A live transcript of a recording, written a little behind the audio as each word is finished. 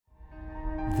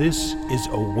This is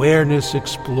Awareness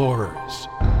Explorers.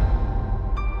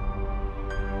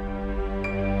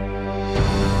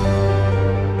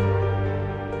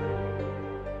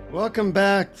 Welcome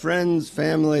back, friends,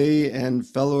 family, and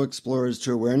fellow explorers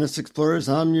to Awareness Explorers.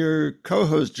 I'm your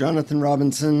co-host, Jonathan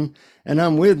Robinson, and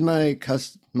I'm with my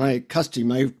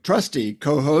trusty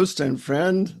co-host and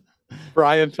friend,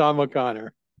 Brian Tom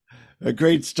O'Connor. A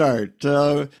great start.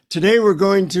 Today we're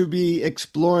going to be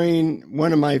exploring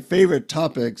one of my favorite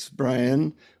topics,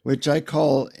 Brian, which I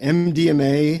call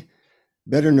MDMA,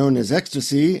 better known as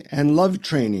ecstasy, and love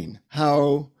training.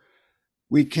 How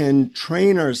we can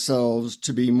train ourselves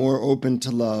to be more open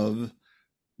to love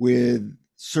with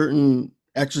certain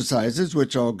exercises,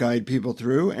 which I'll guide people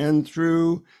through, and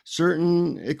through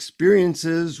certain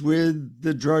experiences with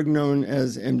the drug known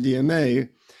as MDMA,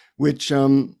 which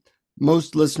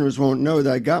most listeners won't know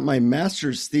that I got my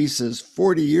master's thesis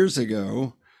 40 years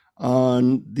ago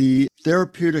on the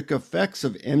therapeutic effects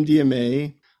of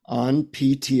MDMA on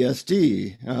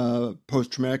PTSD,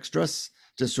 post-traumatic stress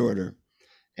disorder.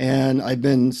 And I've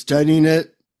been studying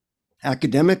it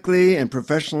academically and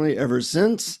professionally ever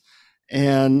since,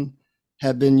 and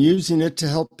have been using it to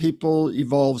help people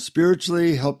evolve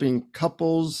spiritually, helping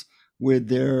couples with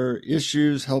their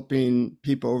issues, helping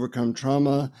people overcome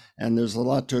trauma, and there's a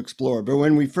lot to explore. But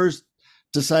when we first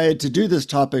decided to do this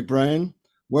topic, Brian,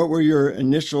 what were your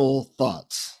initial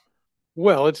thoughts?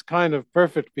 Well, it's kind of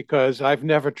perfect because I've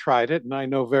never tried it and I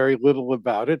know very little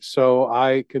about it, so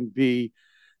I can be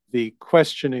the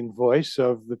questioning voice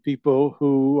of the people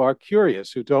who are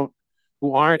curious, who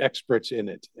aren't experts in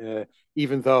it.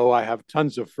 Even though I have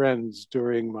tons of friends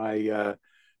during my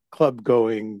club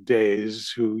going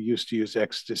days who used to use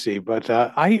ecstasy, but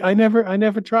I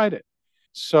never tried it.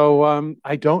 So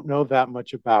I don't know that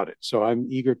much about it. So I'm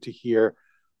eager to hear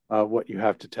what you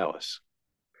have to tell us.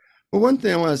 Well, one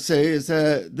thing I want to say is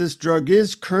that this drug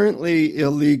is currently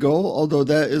illegal, although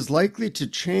that is likely to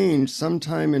change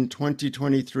sometime in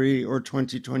 2023 or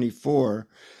 2024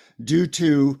 due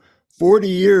to 40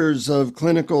 years of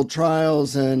clinical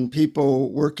trials and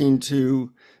people working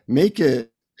to make it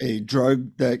a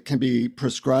drug that can be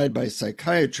prescribed by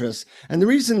psychiatrists. And the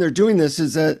reason they're doing this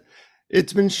is that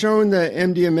it's been shown that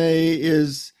MDMA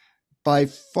is by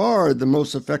far the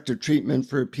most effective treatment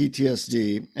for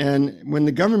PTSD. And when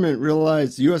the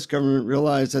US government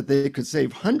realized that they could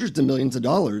save hundreds of millions of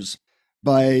dollars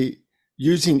by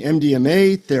using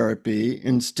MDMA therapy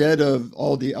instead of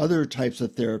all the other types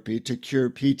of therapy to cure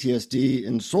PTSD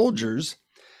in soldiers,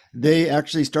 they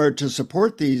actually started to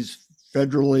support these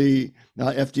federally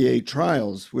FDA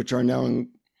trials, which are now in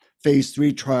phase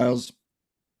 3 trials.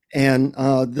 And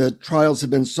the trials have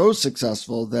been so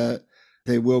successful that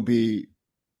they will be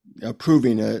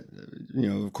approving it. You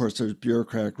know, of course, there's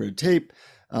bureaucratic red tape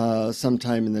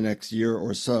sometime in the next year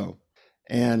or so.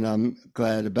 And I'm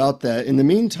glad about that. In the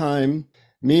meantime,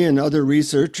 me and other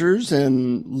researchers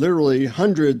and literally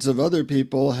hundreds of other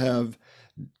people have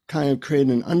kind of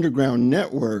created an underground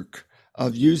network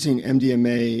of using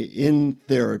MDMA in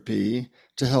therapy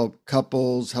to help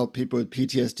couples, help people with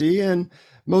PTSD. And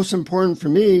most important for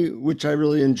me, which I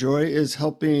really enjoy, is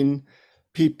helping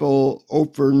people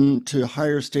open to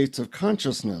higher states of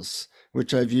consciousness,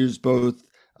 which I've used both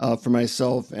for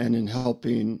myself and in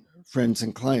helping friends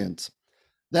and clients.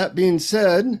 That being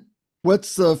said,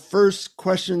 what's the first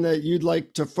question that you'd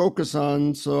like to focus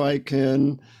on so I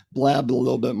can blab a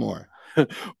little bit more?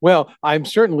 Well, I'm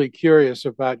certainly curious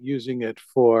about using it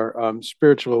for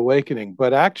spiritual awakening,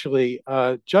 but actually,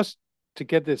 just to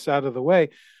get this out of the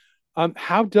way,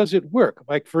 how does it work?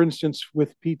 Like, for instance,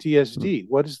 with PTSD,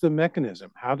 what is the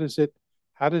mechanism? How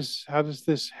does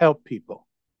this help people?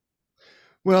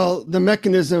 Well, the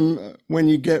mechanism, when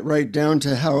you get right down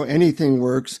to how anything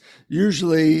works,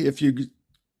 usually if you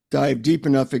dive deep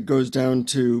enough, it goes down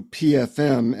to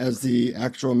PFM as the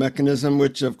actual mechanism,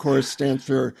 which of course stands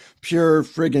for pure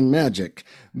friggin' magic.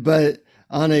 But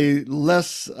on a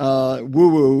less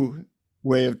woo-woo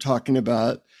way of talking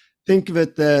about, think of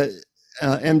it that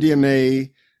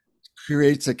MDMA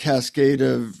creates a cascade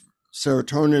of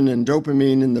serotonin and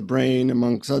dopamine in the brain,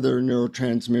 amongst other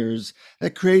neurotransmitters,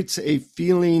 that creates a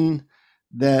feeling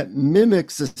that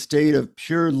mimics a state of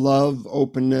pure love,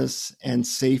 openness, and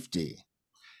safety.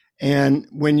 And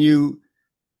when you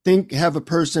have a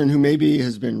person who maybe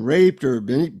has been raped or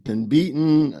been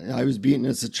beaten, I was beaten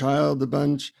as a child a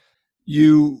bunch,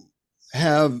 you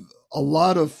have a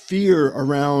lot of fear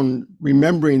around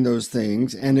remembering those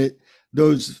things, and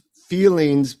those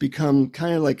feelings become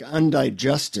kind of like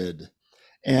undigested,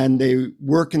 and they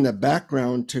work in the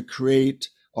background to create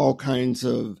all kinds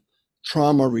of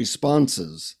trauma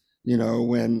responses. You know,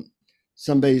 when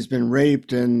somebody's been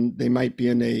raped and they might be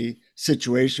in a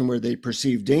situation where they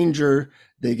perceive danger,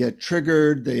 they get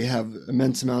triggered, they have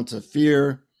immense amounts of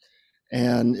fear,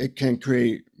 and it can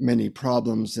create many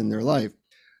problems in their life.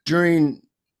 During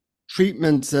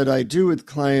treatments that I do with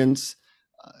clients,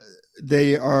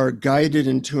 they are guided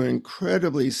into an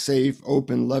incredibly safe,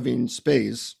 open, loving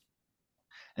space.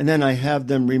 And then I have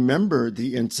them remember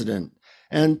the incident.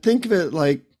 And think of it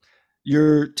like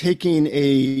you're taking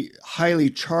a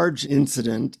highly charged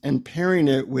incident and pairing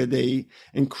it with a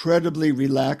incredibly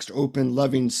relaxed, open,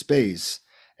 loving space.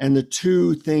 And the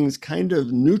two things kind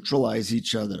of neutralize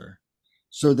each other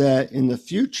so that in the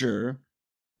future,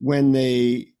 when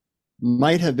they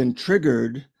might have been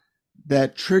triggered,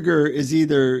 that trigger is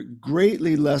either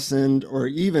greatly lessened or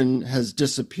even has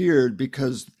disappeared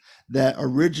because that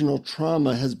original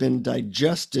trauma has been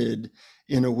digested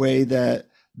in a way that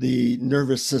the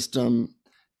nervous system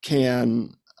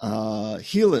can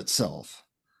heal itself.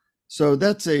 So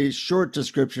that's a short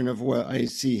description of what I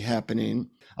see happening.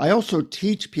 I also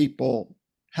teach people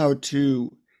how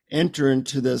to enter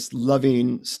into this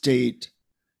loving state,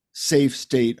 safe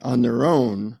state on their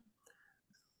own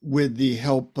with the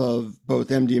help of both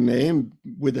MDMA and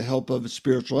with the help of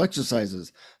spiritual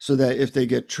exercises, so that if they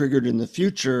get triggered in the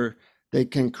future, they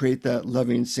can create that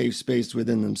loving, safe space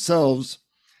within themselves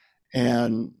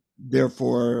and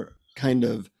therefore kind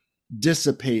of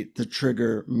dissipate the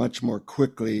trigger much more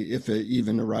quickly if it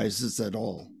even arises at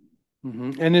all.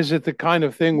 Mm-hmm. And is it the kind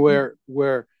of thing where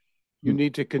you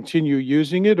need to continue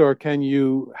using it, or can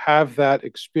you have that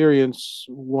experience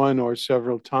one or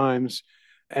several times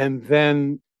and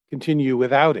then continue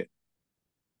without it?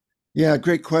 Yeah,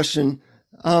 great question.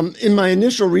 In my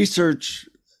initial research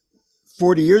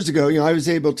 40 years ago, I was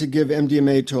able to give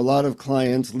MDMA to a lot of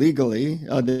clients legally.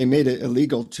 They made it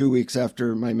illegal 2 weeks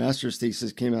after my master's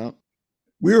thesis came out.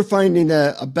 We were finding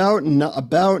that about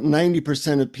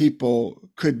 90% of people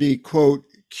could be, quote,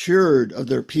 cured of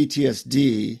their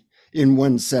PTSD in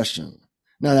one session.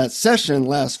 Now, that session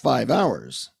lasts 5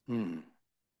 hours.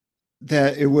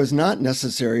 That it was not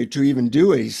necessary to even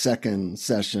do a second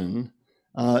session.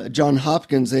 John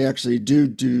Hopkins, they actually do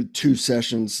 2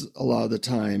 sessions a lot of the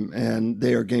time, and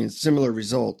they are getting similar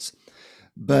results.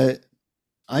 But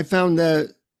I found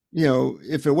that,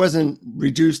 if it wasn't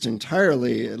reduced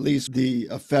entirely, at least the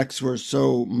effects were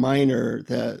so minor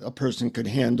that a person could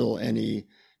handle any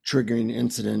triggering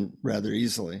incident rather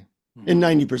easily in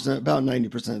about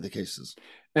 90% of the cases.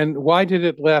 And why did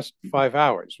it last 5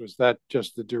 hours? Was that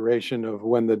just the duration of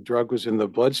when the drug was in the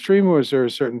bloodstream, or was there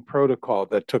a certain protocol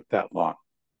that took that long?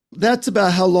 That's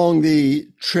about how long the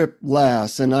trip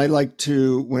lasts. And I like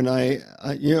to, when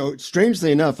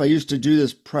strangely enough, I used to do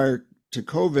this prior to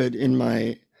COVID in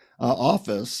my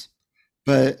office.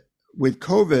 But with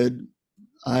COVID,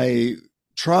 I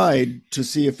tried to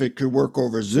see if it could work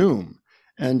over Zoom.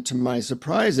 And to my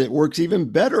surprise, it works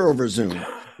even better over Zoom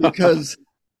because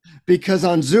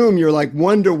on Zoom, you're like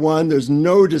one-to-one. There's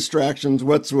no distractions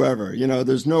whatsoever.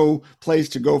 There's no place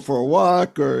to go for a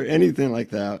walk or anything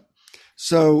like that.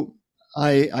 So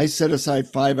I set aside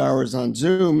 5 hours on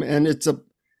Zoom, and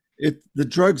the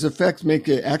drug's effects make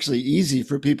it actually easy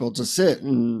for people to sit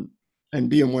and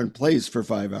be in one place for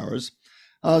 5 hours.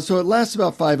 So it lasts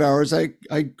about 5 hours. I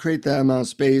create that amount of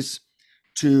space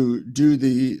to do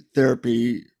the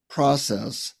therapy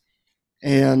process,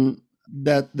 and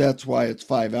that's why it's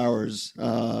 5 hours.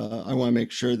 I want to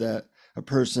make sure that a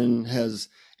person has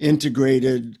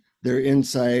integrated their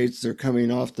insights, they're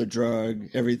coming off the drug,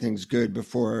 everything's good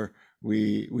before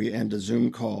we end a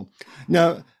Zoom call.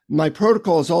 Now, my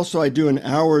protocol is also I do an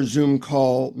hour Zoom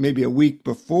call maybe a week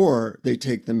before they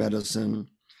take the medicine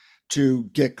to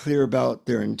get clear about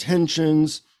their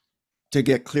intentions, to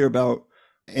get clear about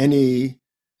any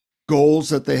goals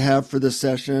that they have for the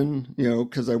session,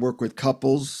 because I work with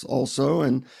couples also.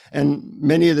 And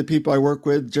many of the people I work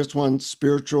with just want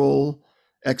spiritual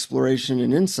exploration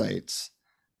and insights.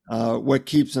 What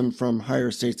keeps them from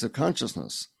higher states of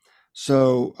consciousness.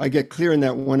 So I get clear in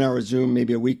that 1 hour Zoom,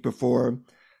 maybe a week before.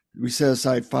 We set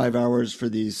aside 5 hours for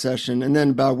the session. And then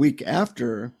about a week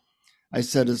after, I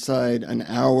set aside an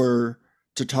hour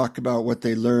to talk about what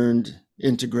they learned,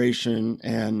 integration,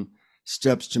 and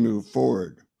steps to move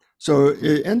forward. So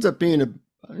it ends up being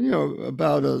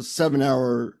about a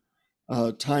 7-hour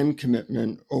time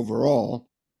commitment overall.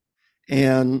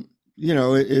 And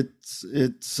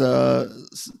it's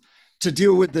to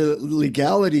deal with the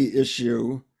legality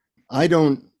issue. I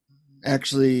don't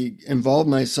actually involve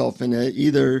myself in it.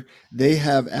 Either they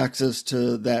have access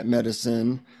to that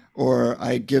medicine, or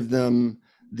I give them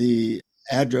the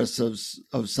address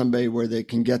of somebody where they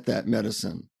can get that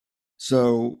medicine.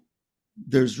 So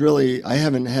there's really, I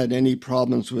haven't had any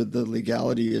problems with the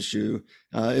legality issue.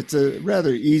 It's a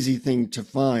rather easy thing to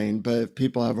find, but if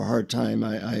people have a hard time,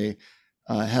 I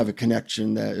have a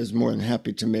connection that is more than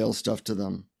happy to mail stuff to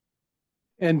them.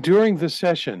 And during the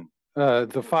session,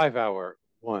 the 5 hour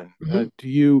one, Mhm.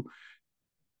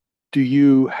 do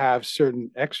you have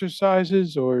certain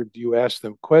exercises, or do you ask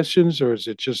them questions, or is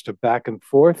it just a back and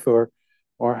forth, or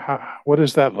what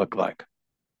does that look like?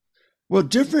 Well,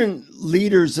 different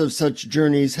leaders of such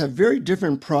journeys have very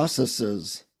different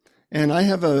processes. And I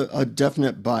have a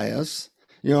definite bias.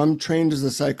 I'm trained as a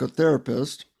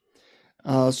psychotherapist.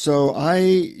 So I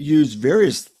use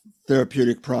various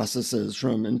therapeutic processes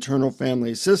from internal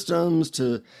family systems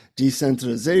to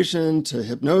desensitization to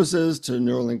hypnosis to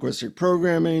neurolinguistic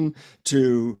programming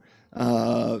to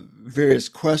various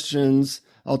questions.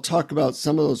 I'll talk about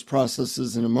some of those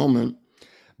processes in a moment.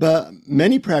 But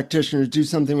many practitioners do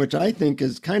something which I think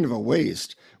is kind of a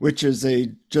waste, which is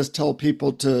they just tell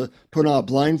people to put on a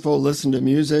blindfold, listen to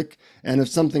music, and if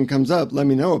something comes up, let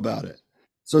me know about it.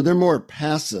 So they're more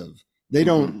passive. They Mm-hmm.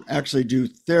 don't actually do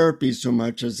therapy so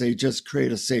much as they just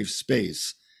create a safe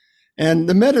space. And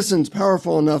the medicine's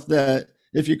powerful enough that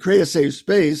if you create a safe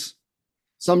space,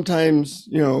 sometimes,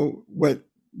 what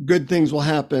good things will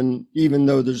happen, even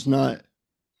though there's not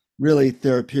really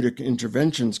therapeutic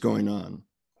interventions going on.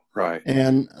 Right.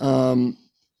 And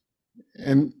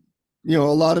and a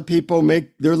lot of people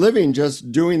make their living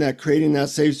just doing that, creating that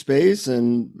safe space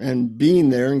and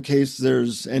being there in case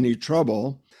there's any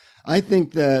trouble. I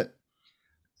think that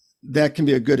can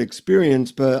be a good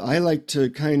experience, but I like to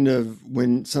kind of,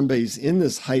 when somebody's in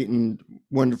this heightened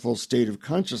wonderful state of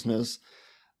consciousness,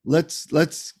 let's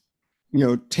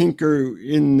tinker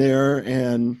in there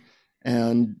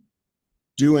and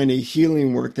do any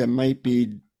healing work that might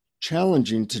be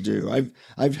challenging to do.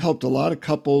 I've helped a lot of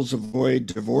couples avoid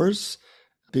divorce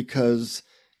because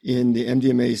in the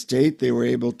MDMA state they were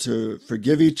able to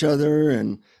forgive each other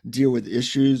and deal with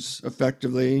issues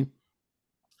effectively.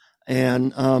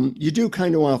 And you do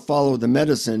kind of want to follow the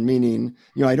medicine, meaning,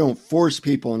 I don't force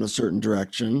people in a certain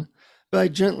direction, but I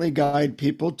gently guide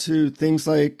people to things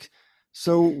like,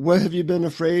 so what have you been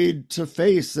afraid to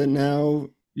face that now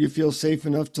you feel safe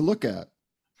enough to look at?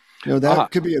 Ah, That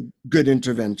could be a good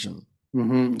intervention.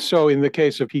 hmm. So in the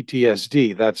case of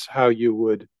PTSD, that's how you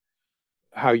would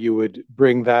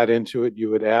bring that into it. You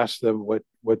would ask them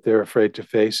what they're afraid to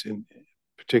face in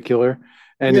particular.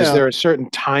 And is Yeah, there a certain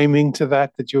timing to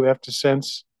that you have to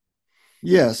sense?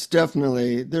 yes,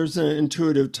 definitely. There's an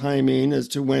intuitive timing as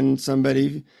to when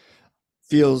somebody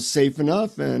feels safe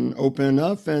enough and open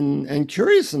enough and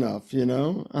curious enough.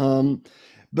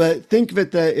 But think of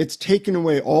it that it's taken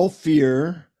away all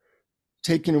fear,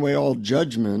 taken away all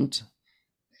judgment,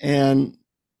 and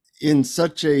in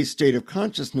such a state of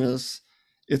consciousness,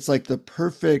 it's like the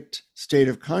perfect state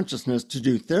of consciousness to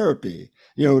do therapy.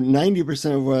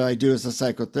 90% of what I do as a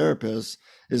psychotherapist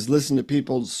is listen to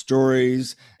people's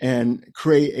stories and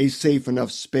create a safe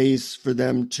enough space for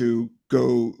them to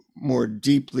go more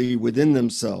deeply within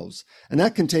themselves. And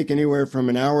that can take anywhere from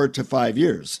an hour to 5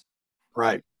 years.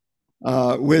 Right.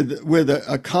 With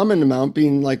a common amount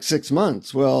being like 6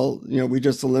 months. Well, we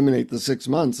just eliminate the 6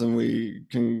 months and we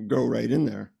can go right in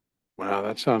there. Wow,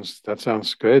 that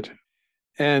sounds good.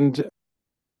 And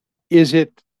is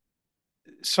it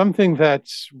something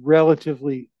that's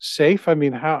relatively safe? I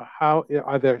mean, how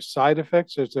are there side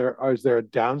effects? Is there a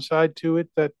downside to it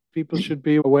that people should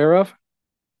be aware of?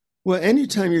 Well,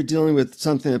 anytime you're dealing with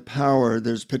something of power,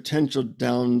 there's potential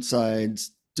downsides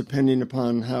depending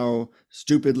upon how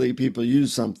stupidly people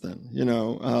use something.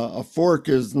 A fork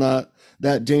is not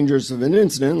that dangerous of an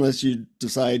incident unless you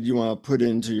decide you want to put it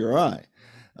into your eye.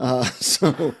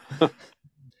 So,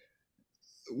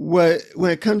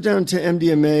 when it comes down to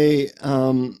MDMA,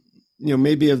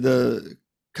 maybe of the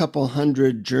couple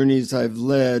hundred journeys I've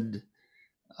led,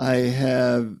 I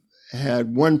have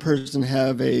had one person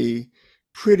have a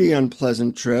pretty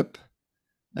unpleasant trip.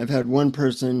 I've had one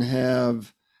person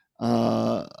have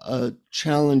a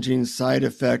challenging side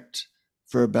effect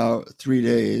for about 3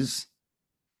 days,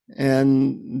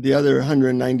 and the other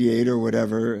 198 or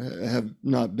whatever have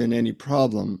not been any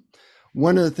problem.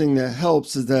 One of the things that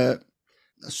helps is that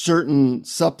certain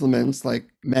supplements like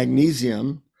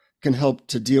magnesium can help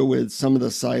to deal with some of the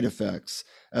side effects,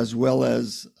 as well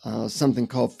as something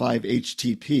called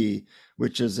 5-HTP,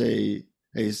 which is a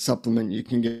supplement you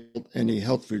can get at any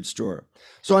health food store.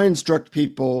 So I instruct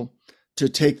people to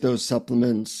take those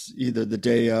supplements either the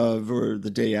day of or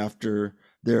the day after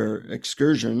their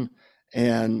excursion.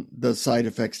 And the side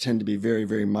effects tend to be very,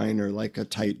 very minor, like a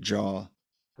tight jaw.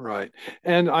 Right.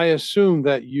 And I assume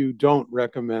that you don't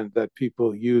recommend that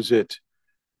people use it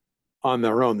on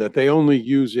their own, that they only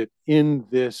use it in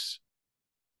this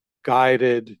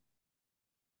guided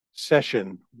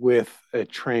session with a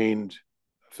trained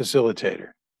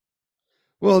facilitator.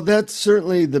 Well, that's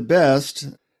certainly the best.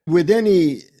 With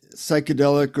any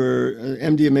psychedelic, or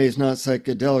MDMA is not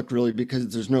psychedelic really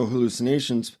because there's no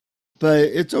hallucinations, but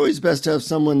it's always best to have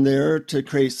someone there to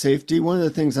create safety. One of the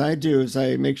things I do is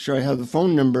I make sure I have the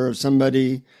phone number of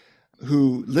somebody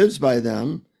who lives by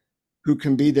them, who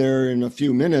can be there in a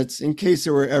few minutes in case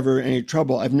there were ever any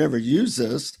trouble. I've never used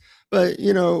this, but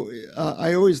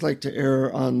I always like to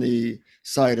err on the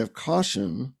side of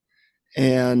caution.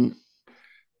 And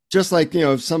just like,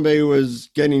 if somebody was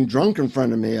getting drunk in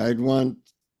front of me, I'd want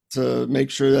to make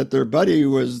sure that their buddy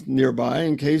was nearby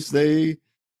in case they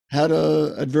had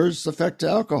a adverse effect to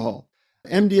alcohol.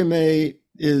 MDMA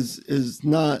is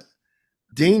not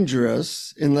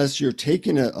dangerous unless you're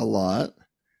taking it a lot.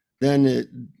 Then it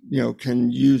can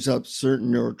use up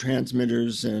certain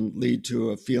neurotransmitters and lead to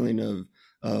a feeling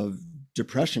of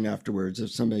depression afterwards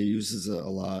if somebody uses it a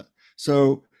lot.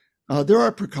 So there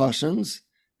are precautions,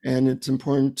 and it's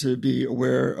important to be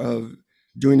aware of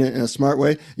doing it in a smart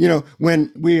way.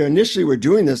 When we initially were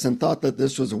doing this and thought that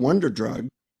this was a wonder drug,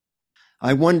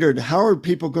 I wondered, how are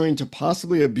people going to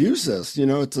possibly abuse this?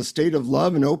 It's a state of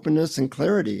love and openness and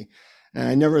clarity. And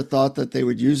I never thought that they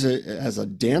would use it as a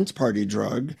dance party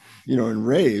drug, in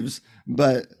raves.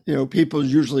 But, people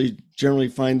usually generally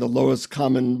find the lowest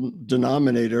common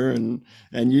denominator and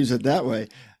use it that way.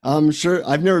 I'm sure,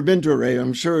 I've never been to a rave.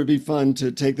 I'm sure it'd be fun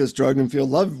to take this drug and feel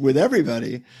love with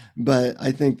everybody. But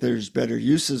I think there's better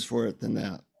uses for it than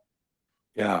that.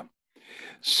 Yeah.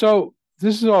 So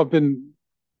this has all been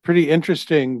pretty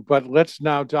interesting, but let's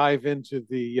now dive into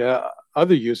the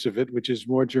other use of it, which is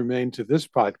more germane to this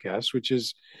podcast, which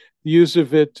is the use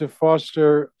of it to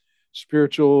foster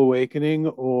spiritual awakening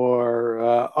or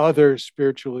other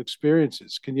spiritual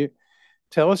experiences. Can you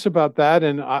tell us about that?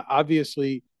 And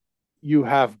obviously, you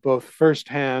have both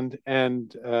firsthand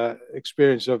and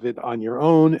experience of it on your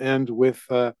own and with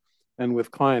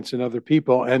clients and other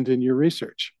people and in your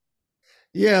research.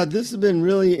 Yeah, this has been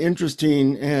really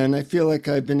interesting, and I feel like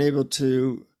I've been able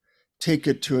to take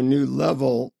it to a new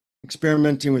level,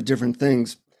 experimenting with different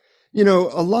things. A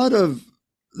lot of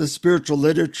the spiritual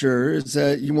literature is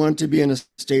that you want to be in a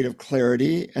state of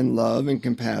clarity and love and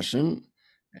compassion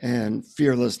and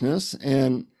fearlessness.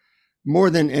 And more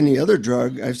than any other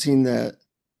drug, I've seen that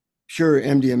pure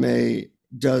MDMA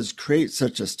does create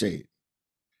such a state.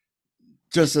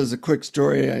 Just as a quick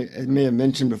story, I may have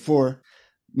mentioned before,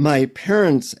 my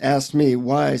parents asked me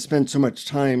why I spent so much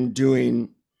time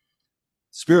doing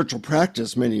spiritual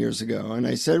practice many years ago. And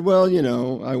I said, well,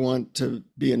 I want to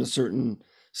be in a certain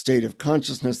state of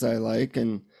consciousness that I like.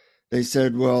 And they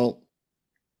said, well,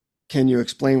 can you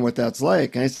explain what that's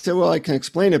like? And I said, well, I can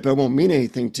explain it, but it won't mean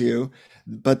anything to you.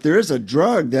 But there is a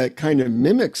drug that kind of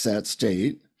mimics that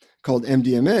state called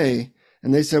MDMA.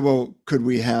 And they said, well, could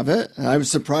we have it? And I was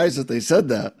surprised that they said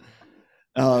that.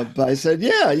 But I said,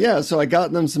 yeah. So I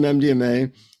got them some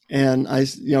MDMA, and I,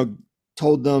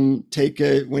 told them, take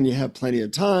it when you have plenty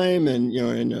of time and,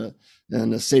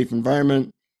 in a safe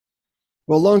environment.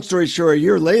 Well, long story short, a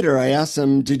year later, I asked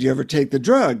them, did you ever take the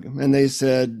drug? And they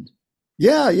said,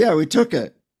 yeah, we took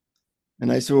it.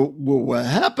 And I said, well, what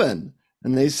happened?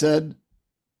 And they said,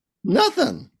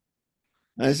 nothing.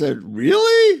 And I said,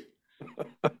 really?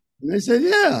 And they said,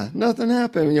 yeah, nothing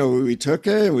happened. We took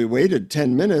it and we waited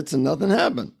 10 minutes and nothing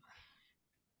happened.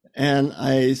 And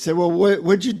I said, well,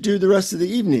 what'd you do the rest of the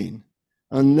evening?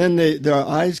 And then their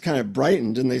eyes kind of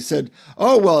brightened and they said,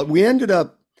 oh, well, we ended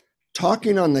up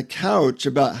talking on the couch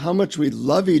about how much we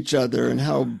love each other and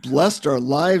how blessed our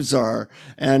lives are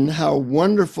and how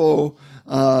wonderful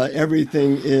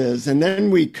everything is. And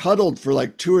then we cuddled for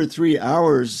like 2 or 3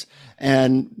 hours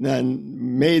and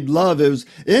made love. It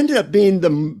ended up being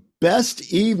the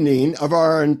best evening of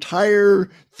our entire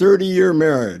 30-year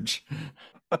marriage.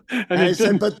 And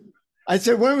I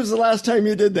said, when was the last time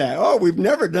you did that? Oh, we've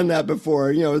never done that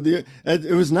before.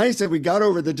 It was nice that we got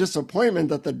over the disappointment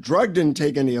that the drug didn't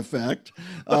take any effect.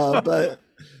 But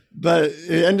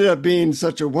it ended up being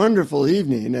such a wonderful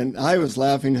evening. And I was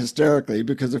laughing hysterically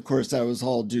because, of course, that was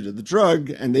all due to the drug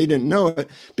and they didn't know it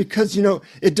because,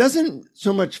 it doesn't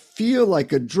so much feel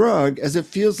like a drug as it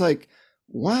feels like,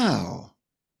 wow,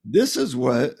 this is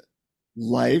what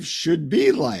life should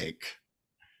be like,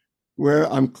 where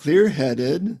I'm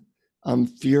clear-headed, I'm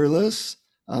fearless,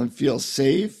 I feel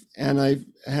safe, and I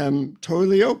am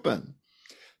totally open.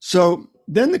 So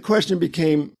then the question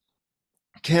became,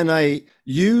 can I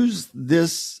use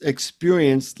this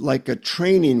experience like a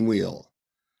training wheel,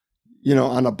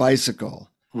 on a bicycle?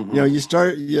 Mm-hmm. You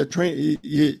start, you train,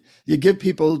 you give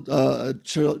people,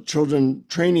 children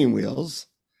training wheels.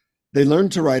 They learn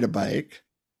to ride a bike,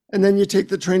 and then you take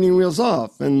the training wheels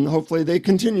off, and hopefully they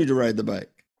continue to ride the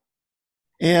bike.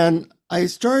 And I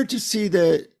started to see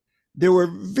that there were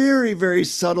very, very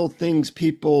subtle things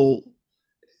people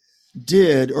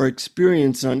did or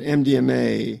experienced on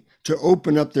MDMA to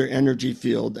open up their energy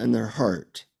field and their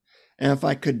heart. And if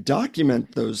I could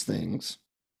document those things,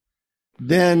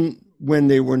 then when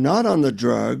they were not on the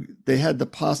drug, they had the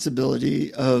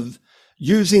possibility of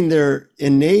using their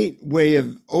innate way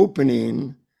of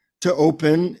opening to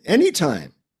open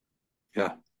anytime.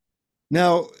 Yeah.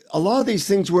 Now, a lot of these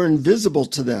things were invisible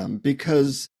to them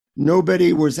because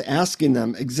nobody was asking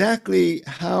them exactly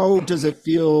how does it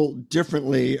feel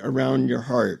differently around your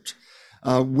heart?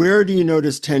 Where do you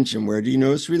notice tension? Where do you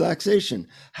notice relaxation?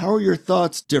 How are your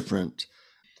thoughts different?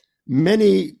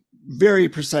 Many very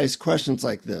precise questions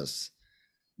like this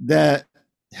that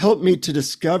helped me to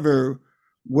discover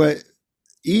what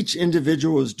each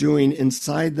individual is doing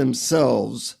inside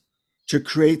themselves to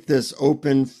create this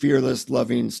open, fearless,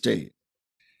 loving state.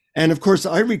 And of course,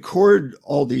 I record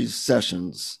all these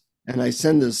sessions and I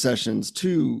send those sessions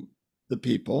to the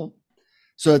people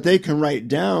so that they can write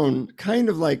down kind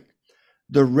of like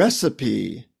the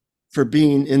recipe for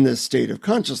being in this state of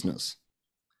consciousness.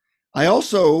 I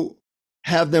also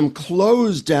have them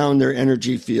close down their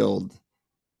energy field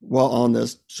while on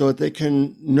this so that they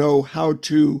can know how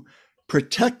to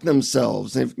protect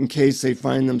themselves in case they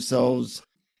find themselves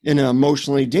in an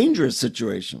emotionally dangerous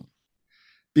situation.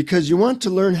 Because you want to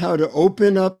learn how to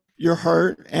open up your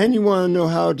heart and you want to know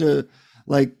how to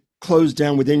like close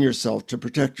down within yourself to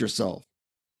protect yourself.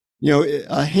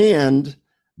 A hand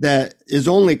that is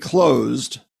only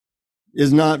closed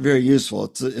is not very useful.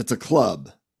 It's a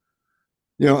club.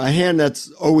 A hand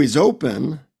that's always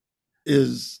open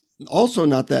is also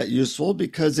not that useful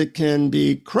because it can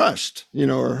be crushed,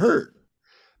 or hurt.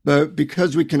 But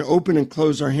because we can open and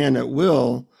close our hand at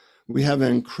will, we have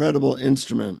an incredible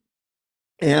instrument.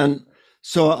 And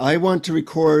so I want to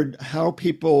record how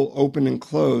people open and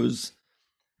close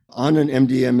on an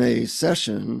MDMA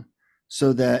session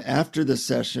so that after the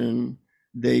session,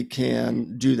 they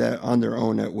can do that on their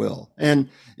own at will. And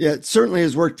yeah, it certainly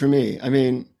has worked for me. I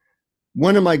mean,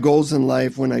 one of my goals in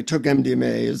life when I took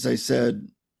MDMA is I said,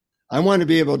 I want to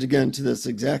be able to get into this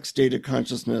exact state of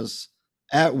consciousness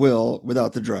at will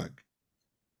without the drug.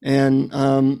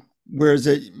 And whereas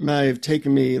it might have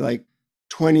taken me like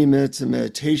 20 minutes of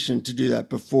meditation to do that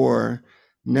before,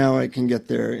 now I can get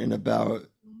there in about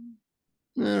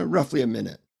roughly a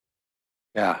minute.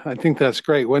 Yeah, I think that's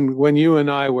great. When you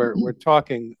and I were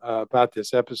talking about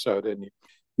this episode, and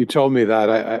you told me that,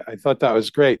 I thought that was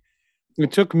great.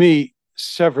 It took me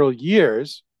several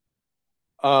years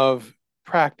of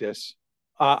practice.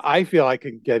 I feel I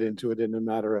can get into it in a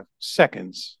matter of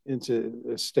seconds, into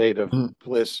a state of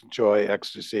bliss, joy,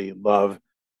 ecstasy, love.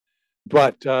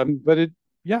 But it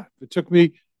took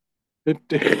me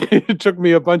it took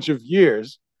me a bunch of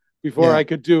years before I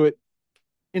could do it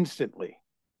instantly.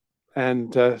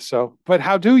 And but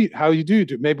how do you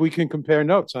do? Maybe we can compare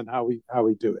notes on how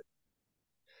we do it.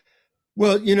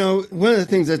 Well, one of the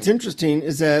things that's interesting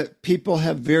is that people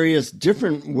have various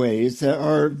different ways that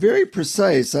are very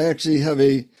precise. I actually have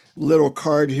a little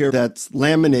card here that's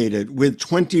laminated with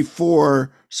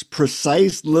 24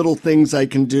 precise little things I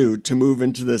can do to move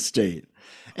into this state.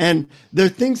 And they're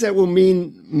things that will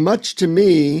mean much to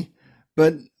me,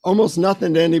 but almost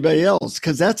nothing to anybody else,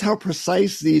 because that's how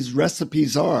precise these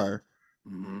recipes are.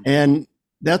 Mm-hmm. And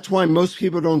that's why most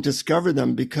people don't discover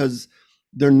them, because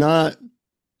they're not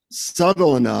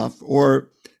subtle enough, or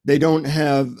they don't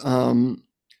have,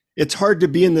 it's hard to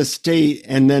be in this state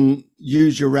and then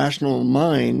use your rational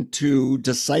mind to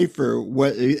decipher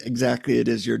what exactly it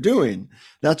is you're doing.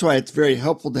 That's why it's very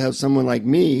helpful to have someone like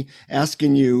me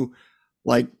asking you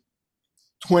like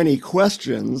 20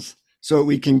 questions so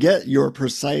we can get your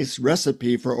precise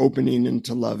recipe for opening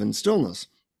into love and stillness.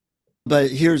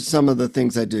 But here's some of the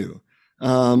things I do.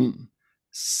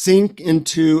 Sink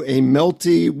into a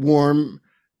melty, warm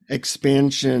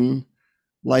expansion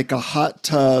like a hot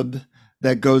tub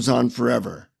that goes on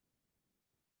forever.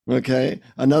 Okay.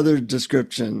 Another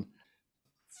description: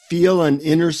 feel an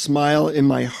inner smile in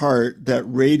my heart that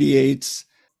radiates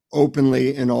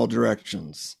openly in all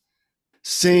directions.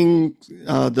 Sing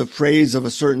the phrase of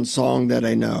a certain song that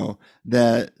I know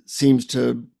that seems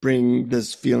to bring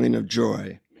this feeling of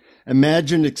joy.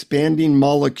 Imagine expanding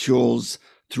molecules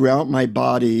throughout my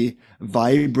body,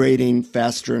 vibrating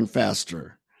faster and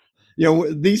faster.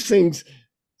 These things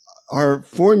are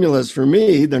formulas for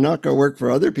me. They're not going to work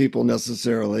for other people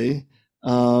necessarily.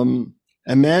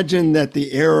 Imagine that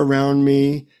the air around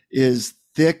me is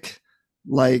thick,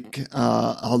 like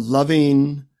a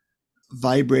loving,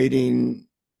 vibrating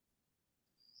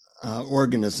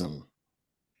organism.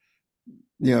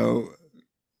 You know,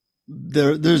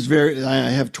 there's very. I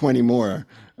have 20 more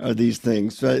of these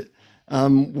things, but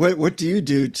what do you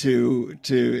do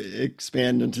to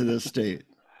expand into this state?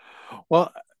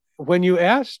 Well, when you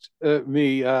asked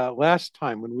me last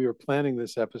time when we were planning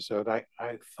this episode, I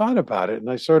thought about it and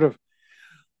I sort of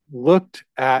looked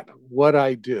at what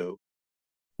I do,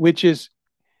 which is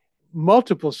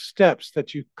multiple steps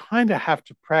that you kind of have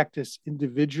to practice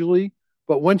individually.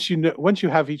 But once you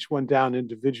have each one down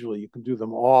individually, you can do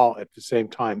them all at the same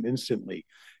time instantly.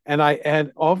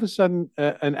 And all of a sudden,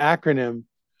 an acronym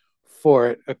for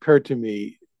it occurred to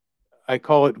me. I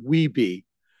call it WEBE,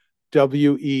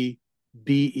 WEBE,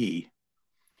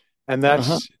 and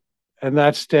Uh-huh.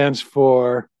 that stands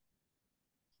for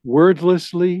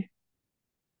wordlessly,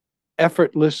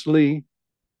 effortlessly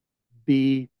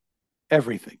be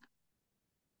everything.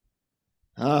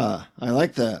 I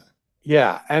like that.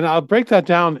 Yeah, and I'll break that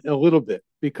down a little bit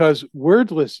because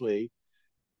wordlessly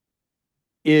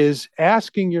is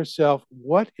asking yourself,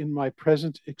 what in my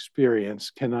present experience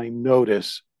can I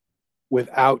notice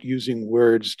without using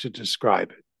words to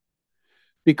describe it?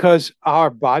 Because our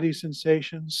body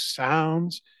sensations,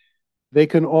 sounds, they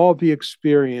can all be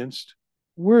experienced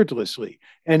wordlessly.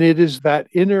 And it is that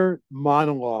inner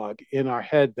monologue in our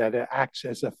head that acts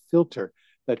as a filter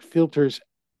that filters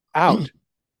out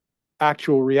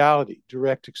actual reality,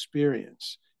 direct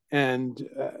experience, and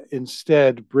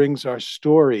instead brings our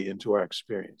story into our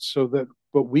experience so that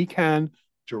but we can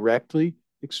directly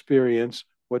experience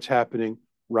what's happening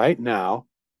right now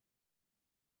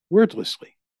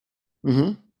wordlessly.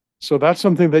 Hmm. So that's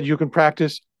something that you can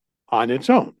practice on its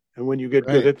own. And when you get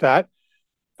good Right. at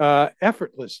that,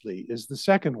 effortlessly is the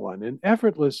second one. And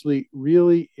effortlessly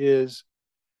really is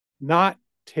not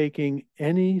taking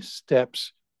any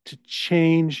steps to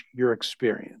change your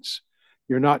experience.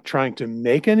 You're not trying to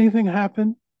make anything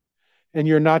happen, and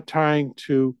you're not trying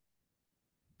to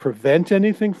prevent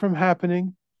anything from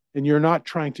happening, and you're not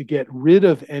trying to get rid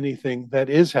of anything that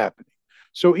is happening.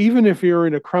 So even if you're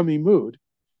in a crummy mood,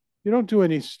 you don't do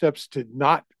any steps to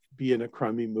not be in a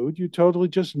crummy mood. You totally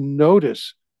just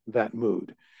notice that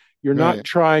mood. You're not Right.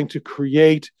 trying to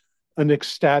create an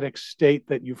ecstatic state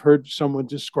that you've heard someone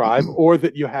describe or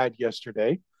that you had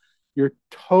yesterday. You're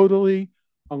totally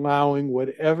allowing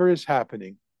whatever is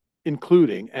happening,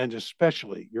 including and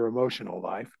especially your emotional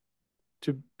life,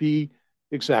 to be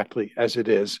exactly as it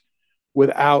is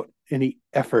without any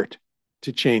effort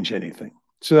to change anything.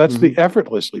 So that's the Hmm.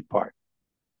 effortlessly part.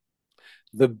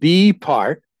 The B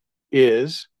part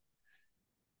is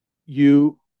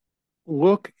you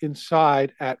look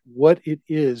inside at what it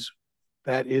is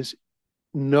that is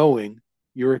knowing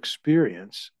your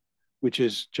experience, which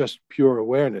is just pure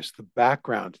awareness, the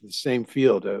background, the same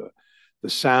field, the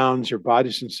sounds, your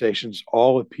body sensations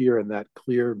all appear in that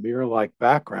clear mirror like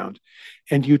background.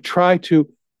 And you try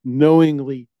to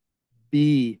knowingly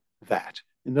be that.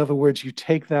 In other words, you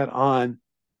take that on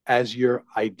as your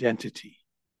identity.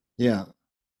 Yeah.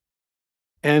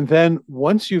 And then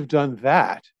once you've done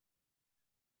that,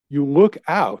 you look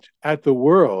out at the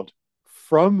world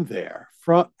from there,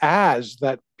 from as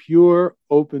that pure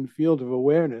open field of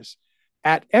awareness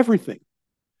at everything.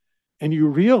 And you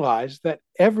realize that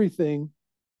everything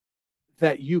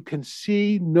that you can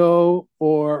see, know,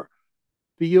 or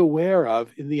be aware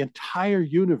of in the entire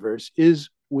universe is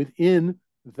within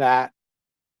that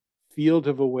field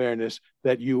of awareness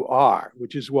that you are,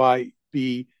 which is why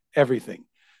be everything.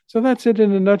 So that's it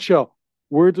in a nutshell.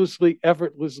 Wordlessly,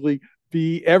 effortlessly,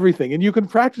 be everything. And you can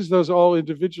practice those all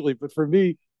individually. But for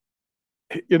me,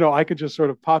 I could just sort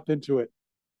of pop into it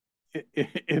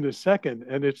in a second,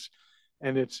 and it's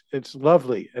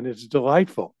lovely and it's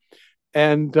delightful.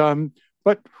 And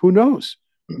but who knows?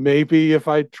 Maybe if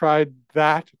I tried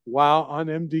that while on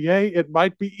MDA, it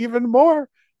might be even more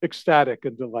ecstatic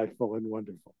and delightful and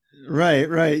wonderful. Right,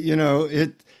 right.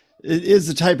 It is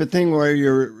the type of thing where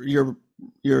you're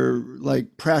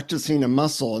like practicing a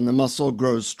muscle, and the muscle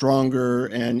grows stronger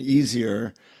and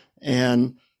easier.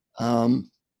 And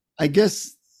I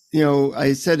guess,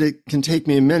 I said it can take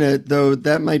me a minute, though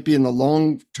that might be in the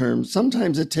long term.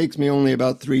 Sometimes it takes me only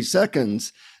about 3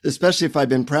 seconds, especially if I've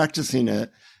been practicing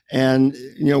it. And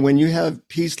when you have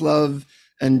peace, love,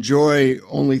 and joy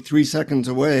only 3 seconds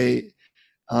away,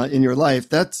 in your life,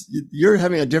 that's you're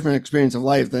having a different experience of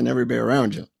life than everybody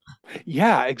around you.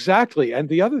 Yeah, exactly. And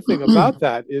the other thing about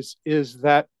that is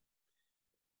that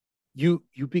you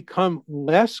become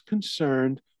less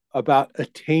concerned about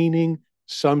attaining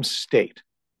some state.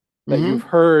 that you've Hmm.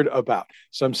 heard about,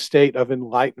 some state of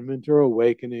enlightenment or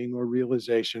awakening or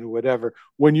realization or whatever,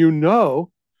 when you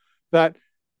know that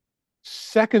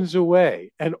seconds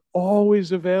away and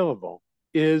always available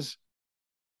is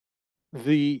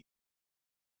the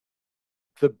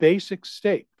the basic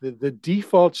state, the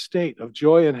default state of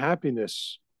joy and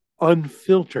happiness,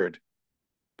 unfiltered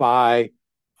by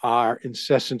our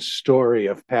incessant story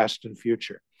of past and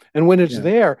future. And when it's Yeah.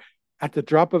 there at the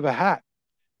drop of a hat,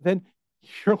 then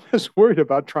you're less worried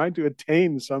about trying to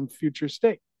attain some future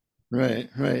state.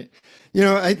 Right, right. You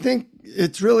know, I think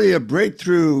it's really a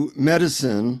breakthrough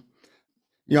medicine.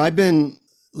 You know, I've been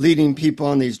leading people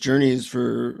on these journeys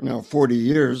for now 40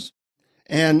 years,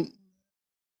 and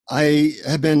I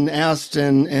have been asked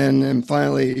and am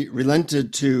finally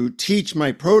relented to teach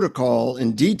my protocol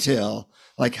in detail,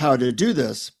 like how to do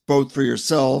this, both for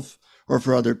yourself or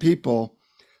for other people.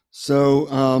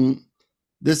 So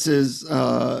this is,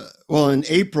 well, in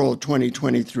April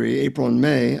 2023, April and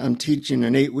May, I'm teaching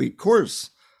an 8-week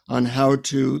course on how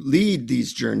to lead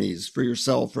these journeys for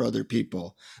yourself or other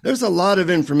people. There's a lot of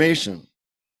information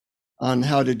on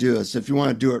how to do this if you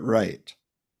want to do it right.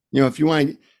 You know, if you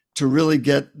want to really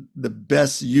get the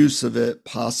best use of it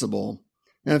possible.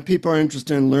 And if people are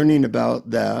interested in learning about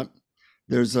that,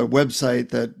 there's a website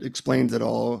that explains it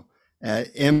all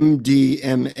at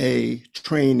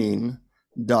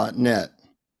mdmatraining.net.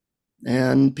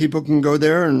 And people can go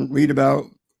there and read about,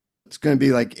 it's going to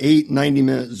be like 8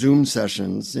 90-minute Zoom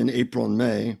sessions in April and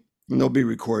May, and they'll be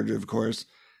recorded, of course.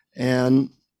 And,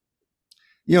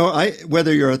 you know,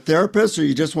 whether you're a therapist or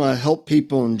you just want to help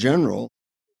people in general,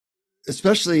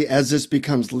 especially as this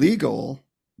becomes legal,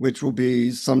 which will be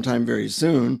sometime very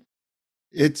soon,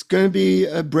 it's going to be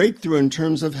a breakthrough in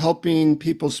terms of helping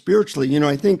people spiritually. You know,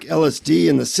 I think LSD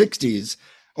in the 60s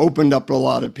opened up a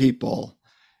lot of people.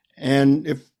 And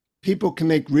if people can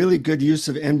make really good use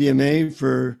of MDMA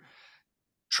for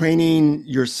training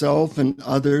yourself and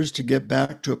others to get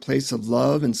back to a place of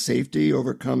love and safety,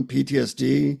 overcome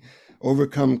PTSD,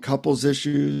 overcome couples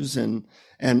issues, and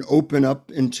open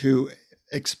up into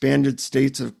expanded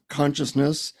states of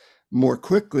consciousness more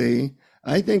quickly,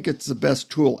 I think it's the best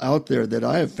tool out there that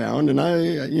I have found.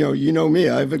 And you know me,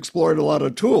 I've explored a lot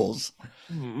of tools.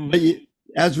 Mm-hmm. But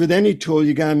as with any tool,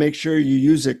 you got to make sure you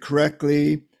use it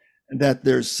correctly, that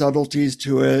there's subtleties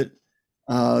to it.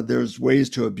 There's ways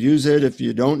to abuse it if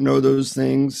you don't know those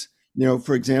things. You know,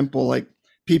 for example, like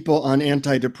people on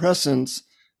antidepressants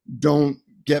don't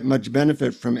get much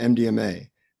benefit from MDMA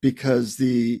because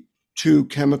the two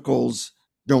chemicals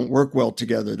don't work well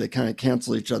together. They kind of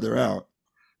cancel each other out.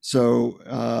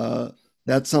 So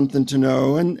that's something to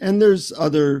know. And there's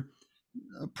other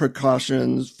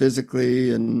precautions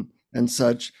physically and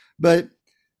such. But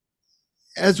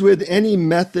as with any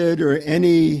method or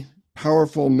any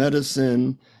powerful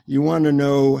medicine, you want to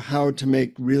know how to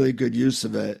make really good use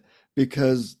of it,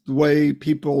 because the way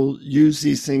people use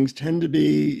these things tend to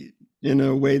be in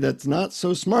a way that's not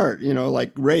so smart, you know,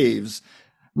 like raves.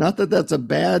 Not that that's a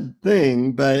bad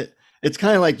thing, but it's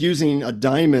kind of like using a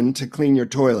diamond to clean your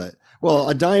toilet. Well,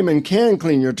 a diamond can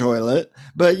clean your toilet,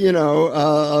 but you know,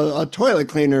 a toilet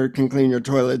cleaner can clean your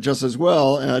toilet just as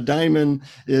well. And a diamond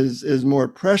is more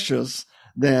precious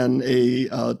than a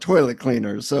toilet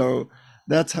cleaner. So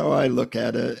that's how I look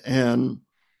at it. And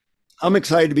I'm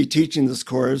excited to be teaching this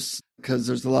course because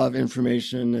there's a lot of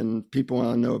information and people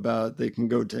want to know about it. They can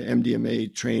go to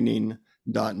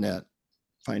mdmatraining.net,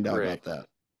 find out Great. about that.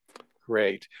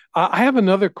 Great. I have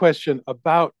another question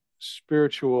about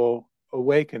spiritual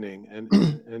awakening and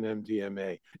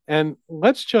MDMA. And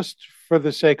let's just, for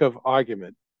the sake of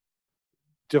argument,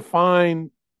 define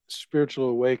spiritual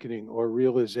awakening or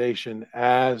realization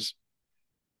as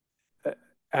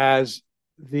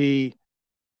the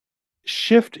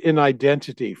shift in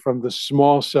identity from the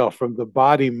small self, from the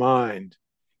body mind,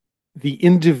 the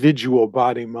individual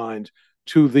body mind,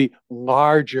 to the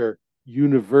larger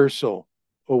universal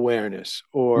awareness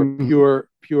or Mhm.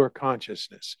 pure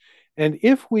consciousness. And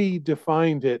if we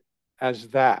defined it as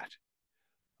that,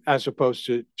 as opposed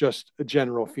to just a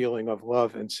general feeling of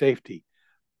love and safety,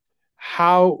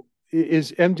 how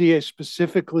is MDA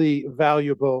specifically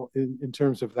valuable in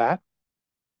terms of that?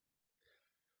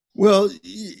 Well,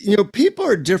 you know, people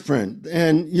are different.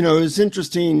 And, you know, it's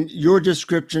interesting. Your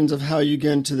descriptions of how you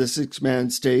get into the six-man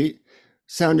state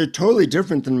sounded totally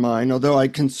different than mine, although I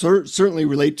can certainly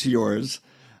relate to yours.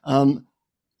 And,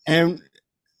 you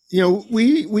know,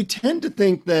 we tend to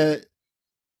think that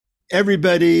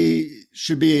everybody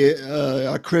should be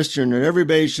a Christian or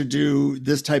everybody should do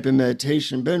this type of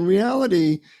meditation. But in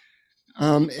reality,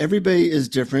 everybody is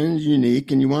different and unique,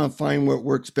 and you want to find what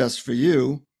works best for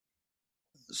you.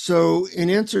 So, in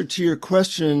answer to your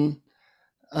question,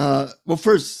 well,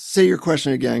 first, say your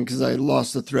question again because I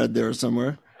lost the thread there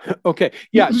somewhere. Okay.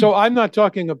 Yeah. So I'm not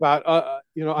talking about,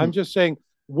 I'm just saying,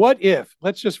 what if,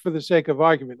 let's just for the sake of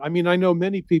argument, I mean, I know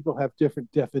many people have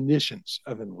different definitions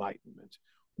of enlightenment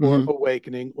or Hmm.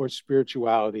 awakening or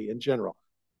spirituality in general,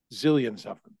 zillions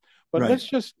of them. But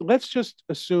Right, let's just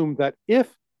assume that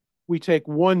if we take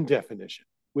one definition,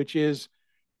 which is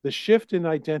the shift in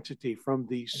identity from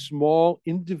the small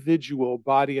individual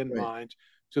body and right. mind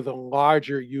to the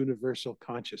larger universal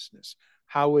consciousness,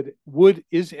 how would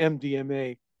is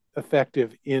MDMA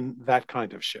effective in that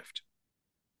kind of shift?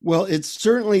 Well, it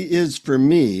certainly is for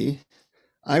me.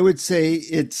 I would say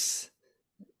it's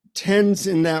tends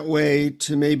in that way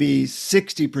to maybe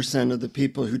 60% of the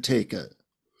people who take it.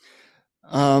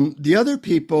 The other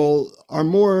people are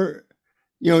more,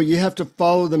 you have to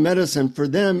follow the medicine. For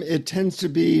them, it tends to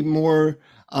be more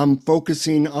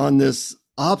focusing on this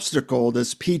obstacle,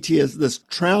 this PTSD, this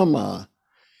trauma,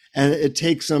 and it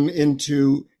takes them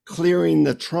into clearing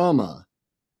the trauma.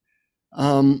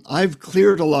 I've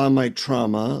cleared a lot of my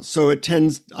trauma, so I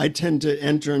tend to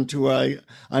enter into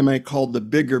I might call the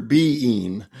bigger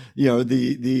being,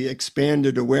 the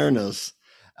expanded awareness,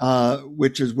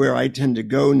 which is where I tend to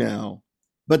go now.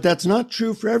 But that's not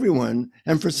true for everyone.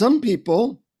 And for some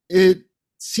people, it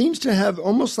seems to have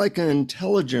almost like an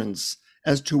intelligence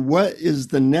as to what is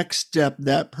the next step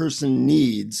that person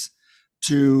needs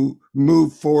to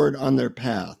move forward on their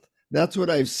path. That's what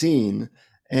I've seen.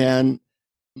 And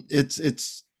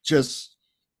it's just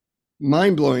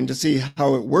mind blowing to see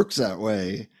how it works that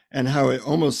way and how it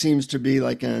almost seems to be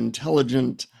like an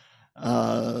intelligent,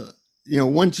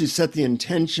 once you set the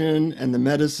intention and the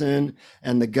medicine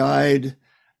and the guide,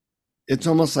 it's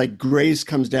almost like grace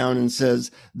comes down and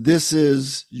says, this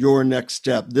is your next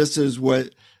step. This is what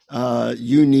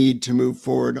you need to move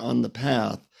forward on the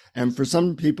path. And for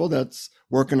some people, that's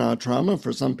working on trauma.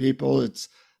 For some people, it's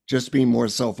just being more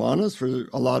self-honest. For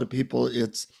a lot of people,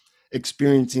 it's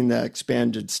experiencing that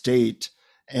expanded state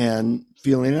and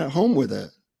feeling at home with it,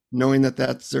 knowing that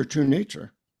that's their true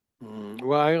nature.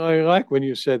 Well, I like when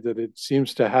you said that it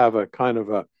seems to have a kind of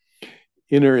a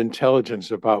inner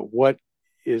intelligence about what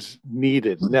is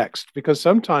needed next, because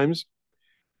sometimes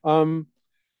um,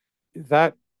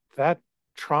 that that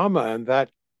trauma and that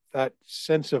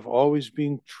sense of always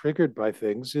being triggered by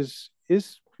things is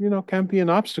can be an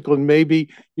obstacle, and maybe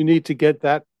you need to get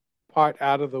that part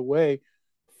out of the way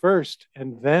first,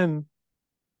 and then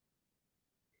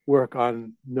work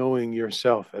on knowing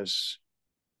yourself as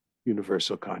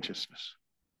universal consciousness.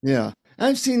 Yeah.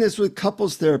 I've seen this with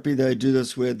couples therapy that I do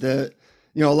this with that,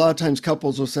 a lot of times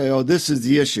couples will say, oh, this is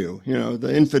the issue,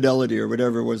 the infidelity or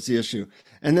whatever was the issue.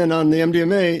 And then on the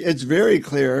MDMA, it's very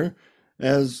clear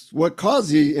as what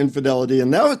caused the infidelity.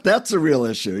 And that's a real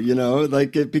issue,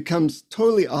 like it becomes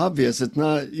totally obvious. It's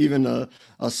not even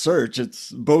a search.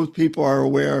 It's both people are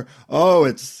aware, oh,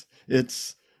 it's,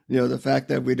 the fact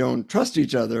that we don't trust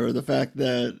each other or the fact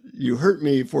that you hurt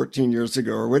me 14 years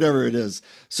ago or whatever it is.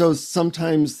 So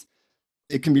sometimes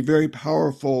it can be very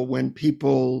powerful when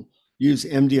people use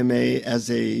MDMA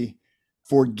as a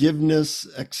forgiveness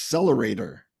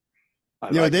accelerator. I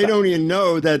like They that. don't even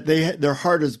know that their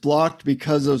heart is blocked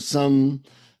because of some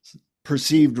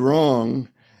perceived wrong.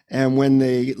 And when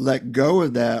they let go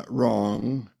of that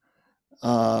wrong,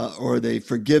 or they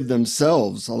forgive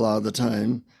themselves a lot of the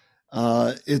time,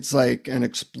 it's like an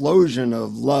explosion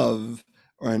of love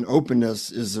or an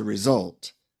openness is the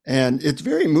result. And it's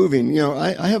very moving.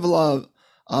 I have a lot of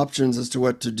options as to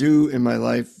what to do in my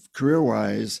life career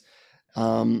wise.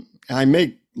 I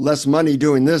make less money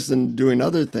doing this than doing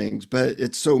other things, but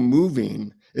it's so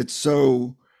moving. It's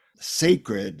so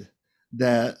sacred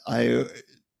that I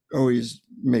always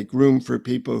make room for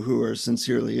people who are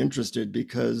sincerely interested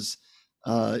because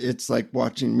it's like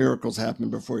watching miracles happen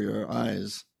before your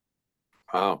eyes.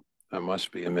 Wow, that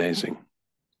must be amazing.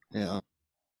 Yeah.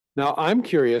 Now, I'm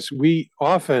curious, we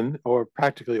often, or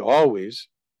practically always,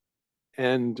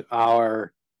 end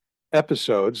our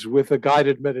episodes with a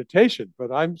guided meditation,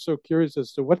 but I'm so curious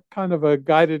as to what kind of a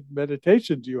guided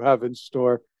meditation do you have in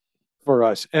store for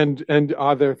us? And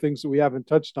are there things that we haven't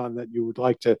touched on that you would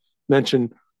like to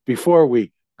mention before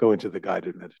we go into the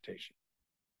guided meditation?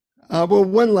 Well,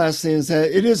 one last thing is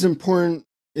that it is important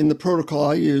in the protocol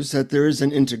I use that there is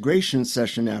an integration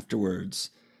session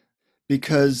afterwards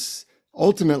because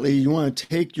ultimately you want to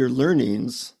take your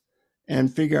learnings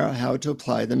and figure out how to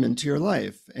apply them into your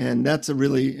life. And that's a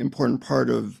really important part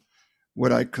of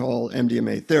what I call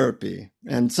MDMA therapy.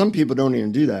 And some people don't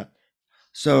even do that.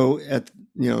 So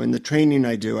in the training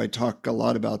I do, I talk a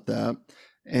lot about that.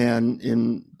 And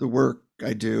in the work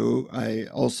I do, I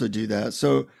also do that.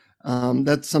 So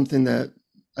that's something that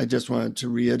I just wanted to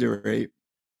reiterate.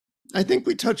 I think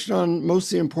we touched on most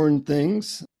of the important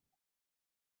things.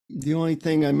 The only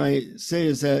thing I might say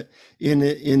is that in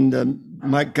the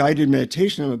my guided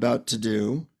meditation I'm about to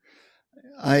do,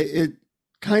 it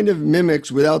kind of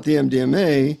mimics, without the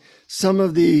MDMA, some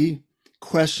of the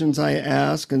questions I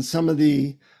ask and some of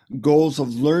the goals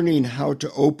of learning how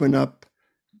to open up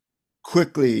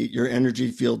quickly your energy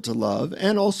field to love,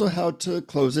 and also how to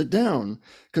close it down.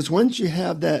 Because once you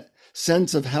have that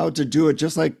sense of how to do it,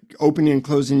 just like opening and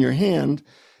closing your hand,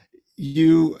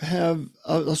 you have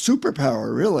a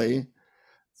superpower, really,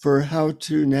 for how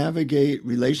to navigate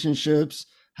relationships,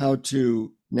 how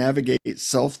to navigate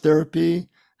self-therapy,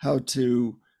 how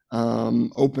to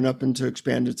open up into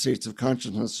expanded states of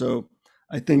consciousness. So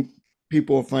I think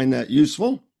people will find that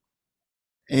useful.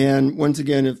 And once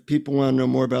again, if people want to know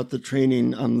more about the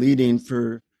training I'm leading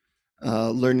for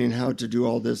learning how to do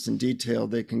all this in detail,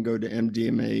 they can go to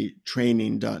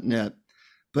mdmatraining.net.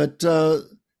 But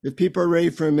if people are ready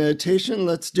for a meditation,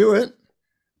 let's do it.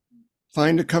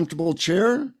 Find a comfortable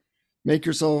chair, make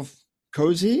yourself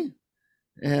cozy,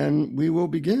 and we will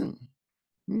begin.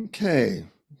 Okay,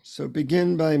 so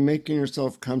begin by making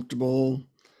yourself comfortable,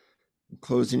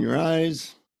 closing your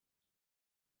eyes,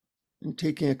 and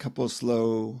taking a couple of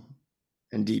slow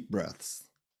and deep breaths.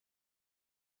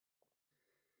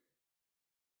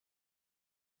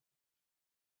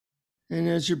 And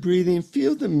as you're breathing,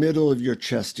 feel the middle of your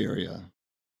chest area.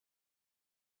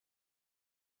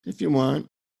 If you want,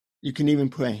 you can even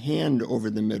put a hand over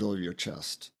the middle of your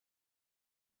chest.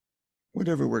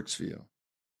 Whatever works for you.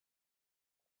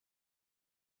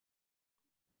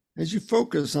 As you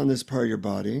focus on this part of your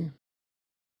body,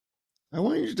 I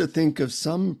want you to think of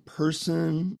some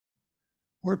person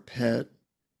or pet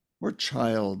or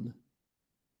child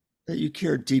that you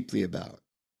care deeply about.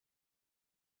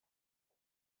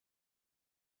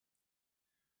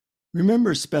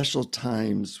 Remember special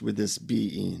times with this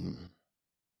being,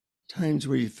 times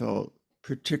where you felt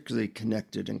particularly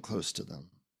connected and close to them.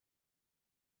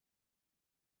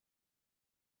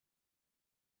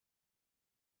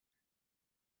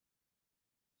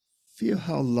 Feel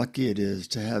how lucky it is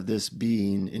to have this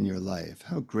being in your life,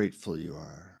 how grateful you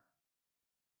are.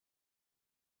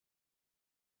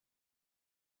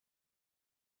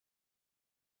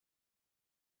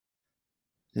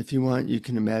 If you want, you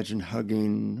can imagine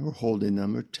hugging or holding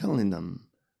them or telling them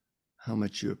how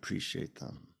much you appreciate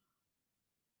them.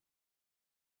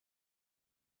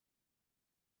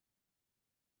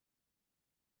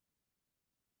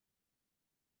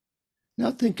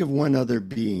 Now think of one other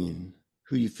being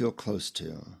who you feel close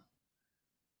to.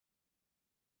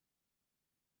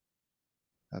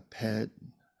 A pet,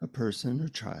 a person, or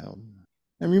child.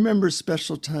 And remember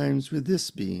special times with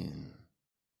this being.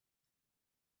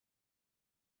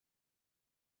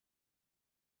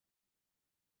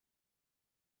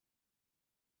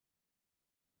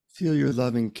 Feel your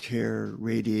loving care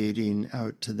radiating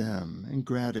out to them and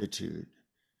gratitude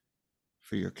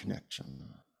for your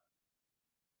connection.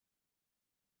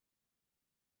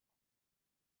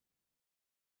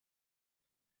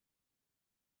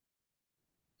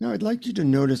 Now I'd like you to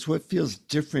notice what feels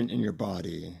different in your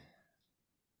body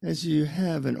as you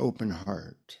have an open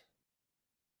heart.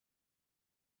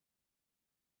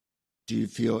 Do you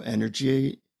feel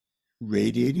energy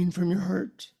radiating from your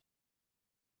heart?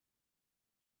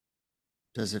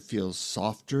 Does it feel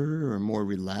softer or more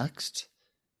relaxed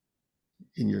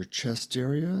in your chest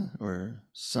area or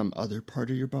some other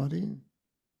part of your body?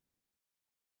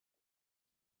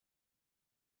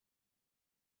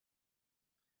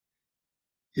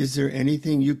 Is there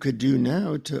anything you could do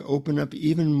now to open up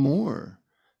even more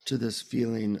to this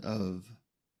feeling of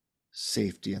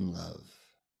safety and love?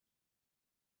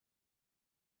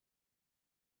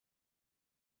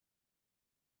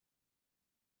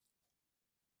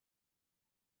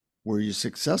 Were you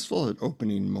successful at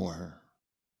opening more?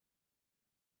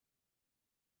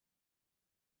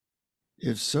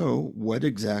 If so, what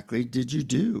exactly did you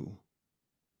do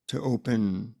to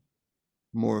open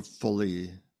more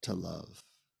fully to love?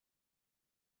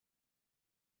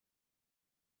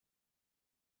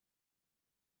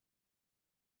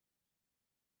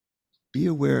 Be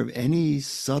aware of any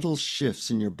subtle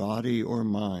shifts in your body or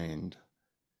mind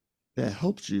that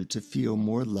helps you to feel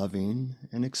more loving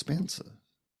and expansive.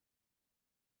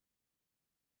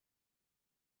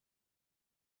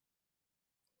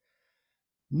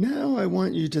 Now I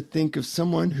want you to think of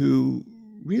someone who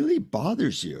really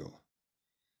bothers you.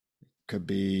 Could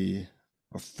be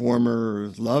a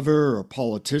former lover or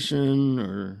politician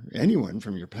or anyone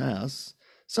from your past,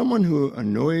 someone who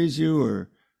annoys you or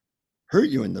hurt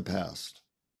you in the past.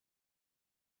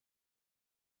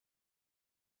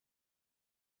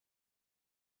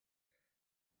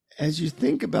 As you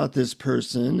think about this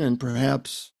person and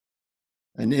perhaps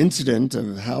an incident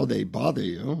of how they bother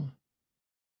you,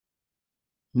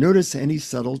 notice any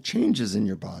subtle changes in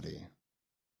your body.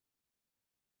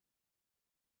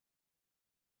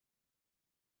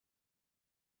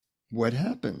 What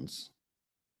happens?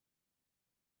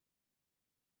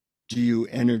 Do you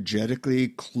energetically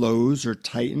close or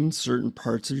tighten certain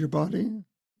parts of your body?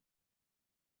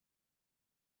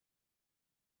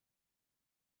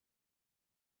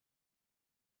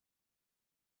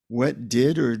 What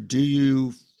did or do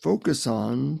you focus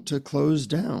on to close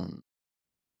down?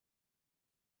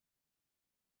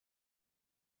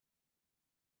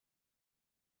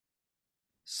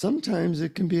 Sometimes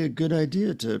it can be a good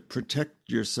idea to protect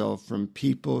yourself from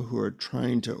people who are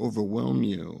trying to overwhelm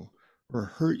you or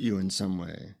hurt you in some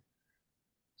way.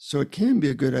 So it can be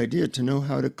a good idea to know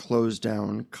how to close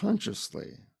down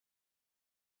consciously.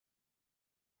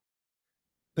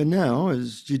 But now,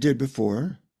 as you did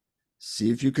before,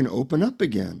 see if you can open up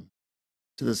again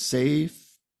to the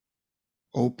safe,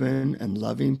 open, and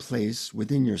loving place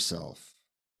within yourself.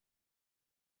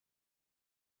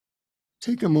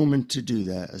 Take a moment to do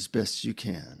that as best you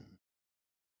can.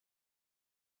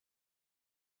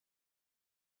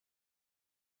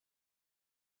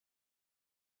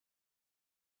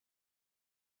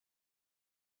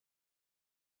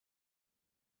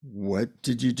 What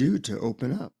did you do to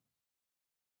open up?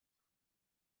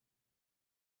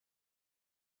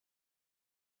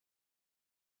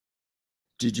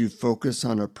 Did you focus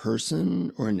on a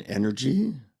person or an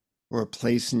energy or a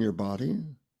place in your body?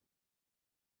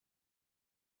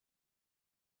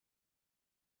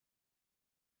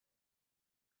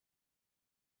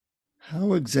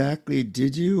 How exactly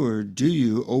did you or do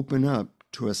you open up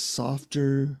to a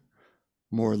softer,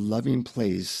 more loving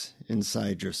place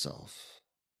inside yourself?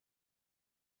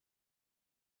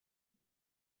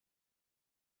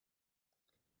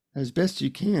 As best you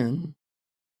can,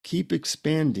 keep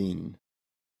expanding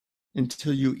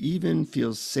until you even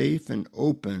feel safe and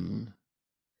open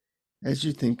as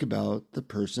you think about the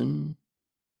person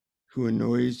who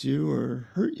annoys you or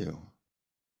hurt you.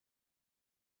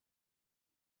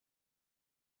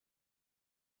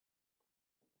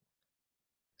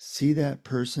 See that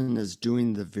person as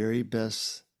doing the very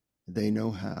best they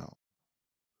know how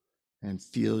and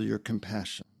feel your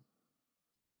compassion.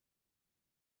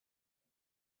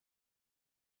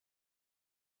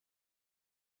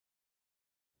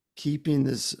 Keeping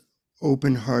this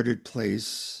open-hearted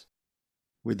place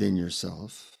within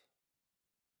yourself,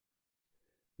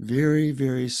 very,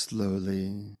 very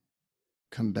slowly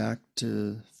come back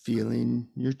to feeling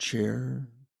your chair,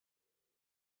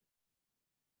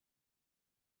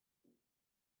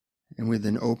 and with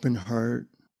an open heart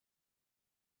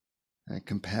and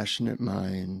compassionate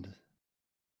mind,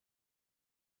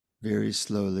 very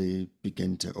slowly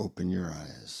begin to open your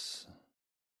eyes.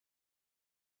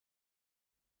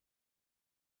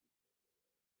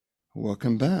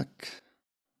 Welcome back.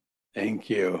 Thank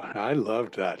you. I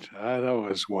loved that. That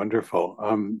was wonderful.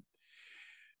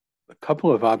 A couple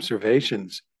of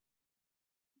observations.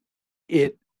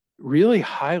 It really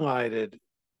highlighted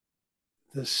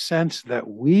the sense that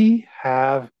we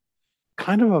have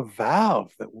kind of a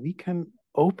valve that we can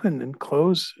open and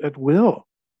close at will.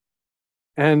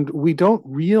 And we don't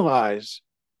realize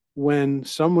when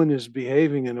someone is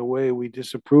behaving in a way we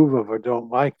disapprove of or don't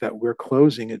like that we're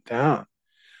closing it down.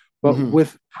 But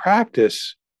with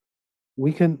practice,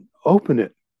 we can open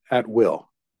it at will.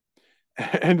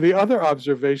 And the other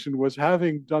observation was,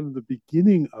 having done the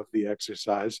beginning of the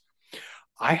exercise,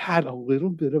 I had a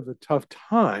little bit of a tough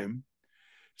time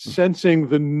sensing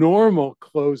the normal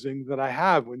closing that I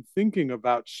have when thinking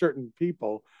about certain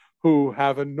people who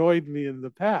have annoyed me in the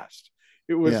past.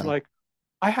 It was like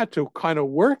I had to kind of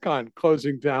work on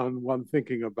closing down when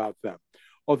thinking about them.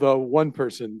 Although one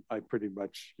person I pretty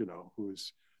much,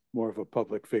 who's more of a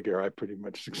public figure, I pretty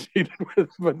much succeeded with,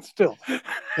 but still.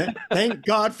 Thank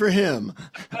God for him.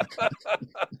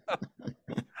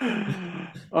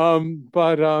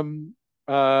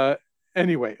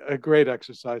 Anyway, a great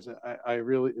exercise. I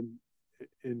really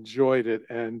enjoyed it,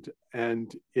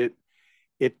 and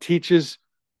it teaches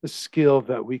the skill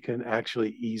that we can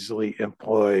actually easily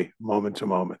employ moment to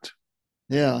moment.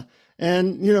 Yeah.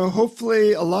 And,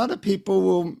 hopefully a lot of people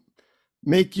will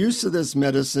make use of this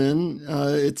medicine.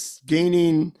 It's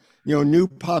gaining, new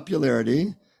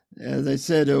popularity. As I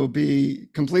said, it will be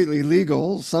completely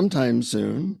legal sometime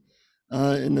soon.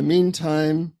 In the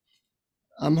meantime,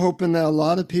 I'm hoping that a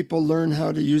lot of people learn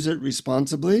how to use it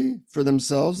responsibly for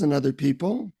themselves and other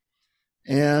people.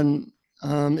 And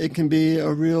it can be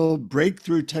a real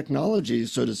breakthrough technology,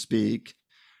 so to speak,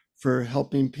 for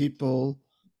helping people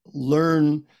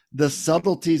learn the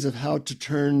subtleties of how to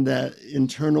turn that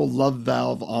internal love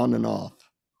valve on and off.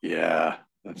 Yeah,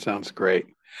 that sounds great.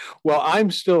 Well,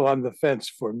 I'm still on the fence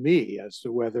for me as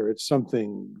to whether it's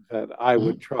something that I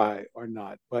would try or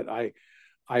not. But I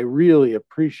really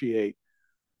appreciate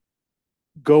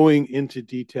going into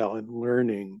detail and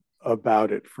learning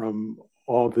about it from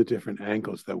all the different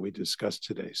angles that we discussed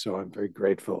today. So I'm very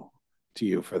grateful to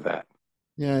you for that.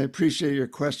 Yeah, I appreciate your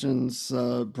questions,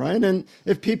 Brian. And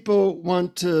if people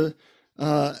want to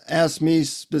ask me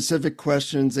specific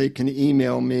questions, they can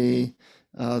email me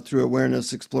through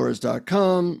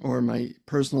awarenessexplorers.com or my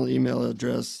personal email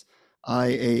address,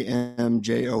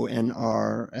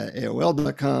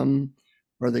 iamjonr@aol.com,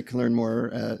 or they can learn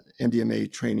more at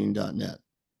mdmatraining.net.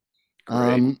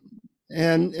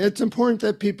 And it's important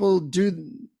that people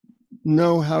do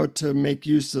know how to make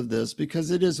use of this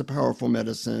because it is a powerful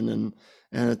medicine, and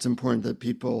it's important that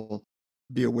people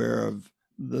be aware of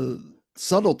the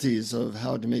subtleties of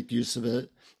how to make use of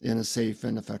it in a safe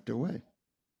and effective way.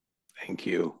 Thank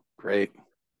you. Great.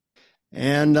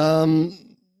 And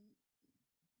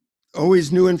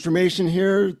always new information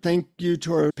here. Thank you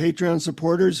to our Patreon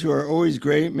supporters who are always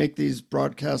great, make these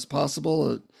broadcasts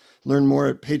possible. Learn more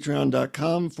at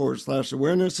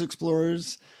patreon.com/awareness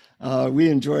explorers. We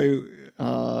enjoy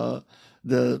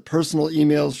the personal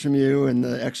emails from you and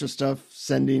the extra stuff,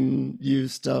 sending you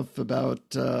stuff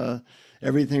about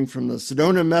everything from the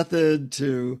Sedona method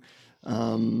to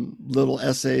little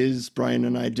essays Brian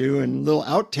and I do, and little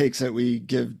outtakes that we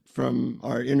give from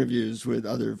our interviews with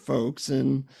other folks.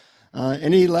 And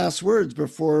any last words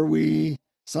before we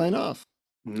sign off?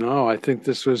 No, I think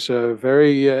this was a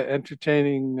very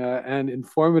entertaining and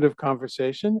informative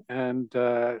conversation. And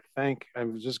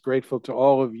I'm just grateful to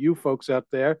all of you folks out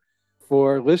there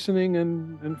for listening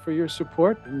and for your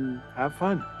support, and have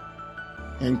fun.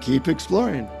 And keep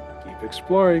exploring. Keep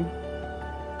exploring.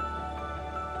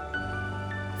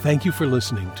 Thank you for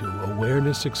listening to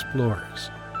Awareness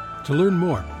Explorers. To learn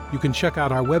more, you can check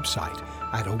out our website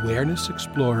at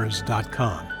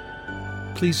awarenessexplorers.com.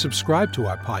 Please subscribe to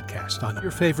our podcast on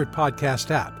your favorite podcast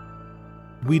app.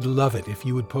 We'd love it if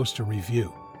you would post a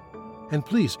review. And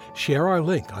please share our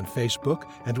link on Facebook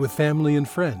and with family and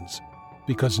friends,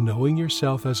 because knowing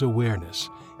yourself as awareness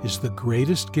is the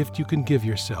greatest gift you can give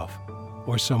yourself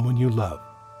or someone you love.